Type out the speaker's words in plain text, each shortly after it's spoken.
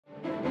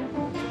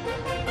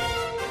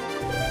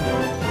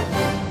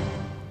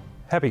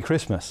Happy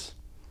Christmas.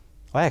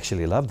 I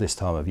actually love this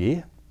time of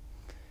year.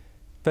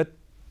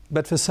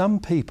 But for some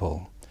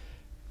people,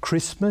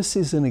 Christmas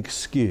is an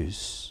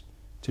excuse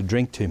to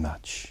drink too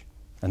much.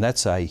 And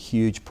that's a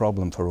huge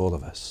problem for all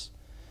of us.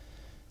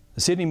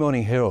 The Sydney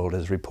Morning Herald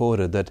has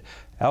reported that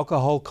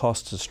alcohol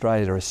costs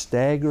Australia a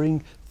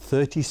staggering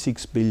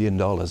 $36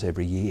 billion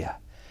every year.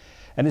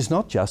 And it's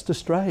not just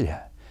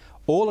Australia.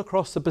 All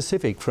across the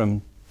Pacific,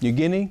 from New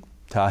Guinea,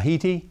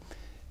 Tahiti,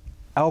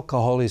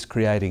 alcohol is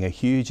creating a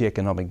huge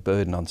economic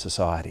burden on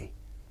society.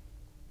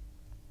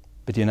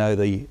 But you know,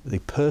 the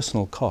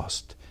personal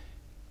cost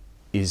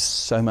is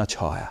so much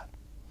higher.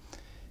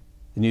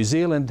 The New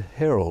Zealand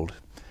Herald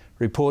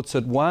reports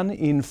that 1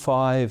 in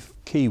 5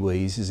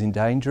 Kiwis is in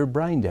danger of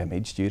brain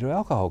damage due to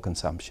alcohol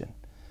consumption.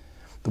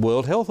 The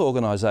World Health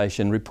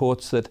Organization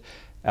reports that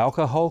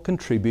alcohol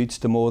contributes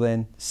to more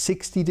than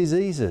 60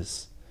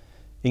 diseases,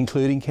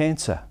 including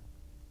cancer.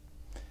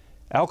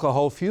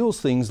 Alcohol fuels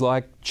things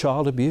like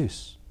child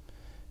abuse,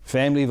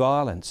 family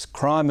violence,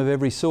 crime of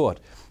every sort,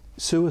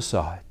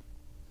 suicide.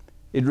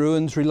 It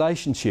ruins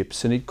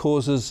relationships and it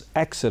causes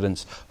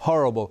accidents,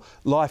 horrible,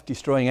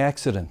 life-destroying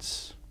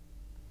accidents.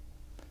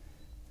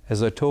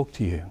 As I talk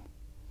to you,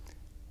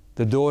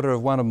 the daughter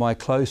of one of my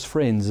close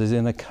friends is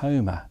in a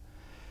coma,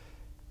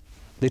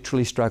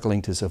 literally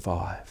struggling to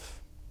survive.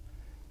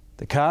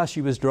 The car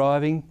she was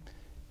driving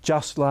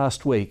just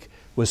last week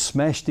was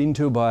smashed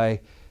into by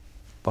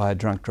a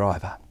drunk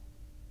driver.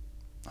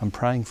 I'm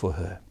praying for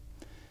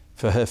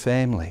her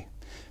family,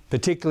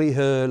 particularly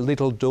her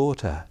little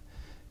daughter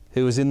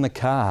who was in the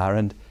car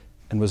and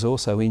was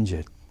also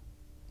injured.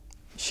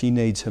 She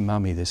needs her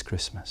mummy this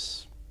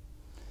Christmas.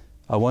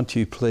 I want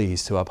you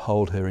please to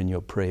uphold her in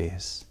your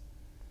prayers.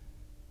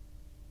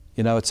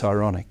 You know, it's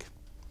ironic.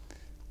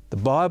 The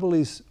Bible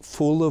is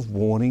full of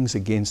warnings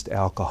against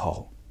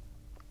alcohol.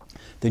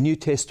 The New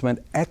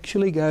Testament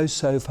actually goes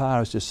so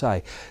far as to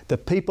say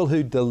that people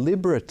who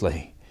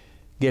deliberately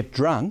get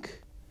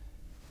drunk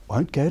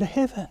won't go to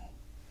heaven.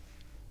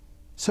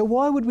 So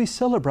why would we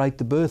celebrate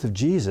the birth of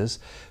Jesus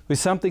with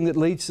something that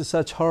leads to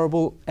such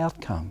horrible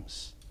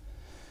outcomes?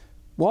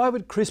 Why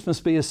would Christmas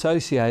be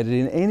associated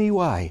in any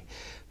way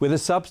with a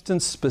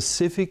substance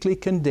specifically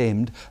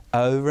condemned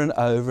over and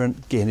over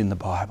again in the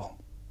Bible?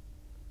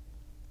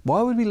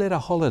 Why would we let a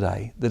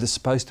holiday that is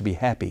supposed to be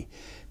happy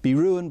be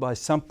ruined by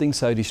something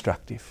so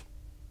destructive?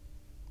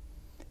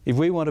 If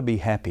we want to be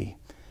happy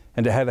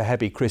and to have a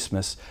happy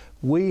Christmas,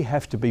 we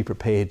have to be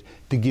prepared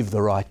to give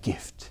the right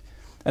gift.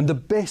 And the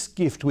best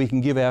gift we can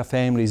give our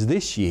families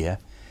this year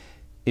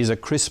is a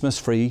Christmas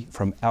free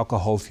from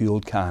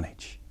alcohol-fueled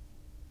carnage.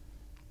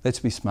 Let's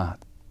be smart.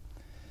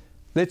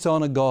 Let's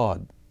honour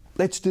God.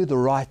 Let's do the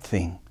right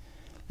thing.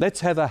 Let's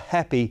have a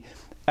happy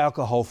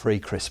alcohol-free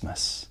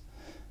Christmas.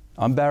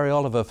 I'm Barry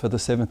Oliver for the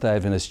Seventh-day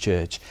Adventist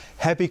Church.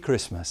 Happy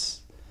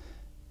Christmas,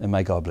 and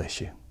may God bless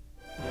you.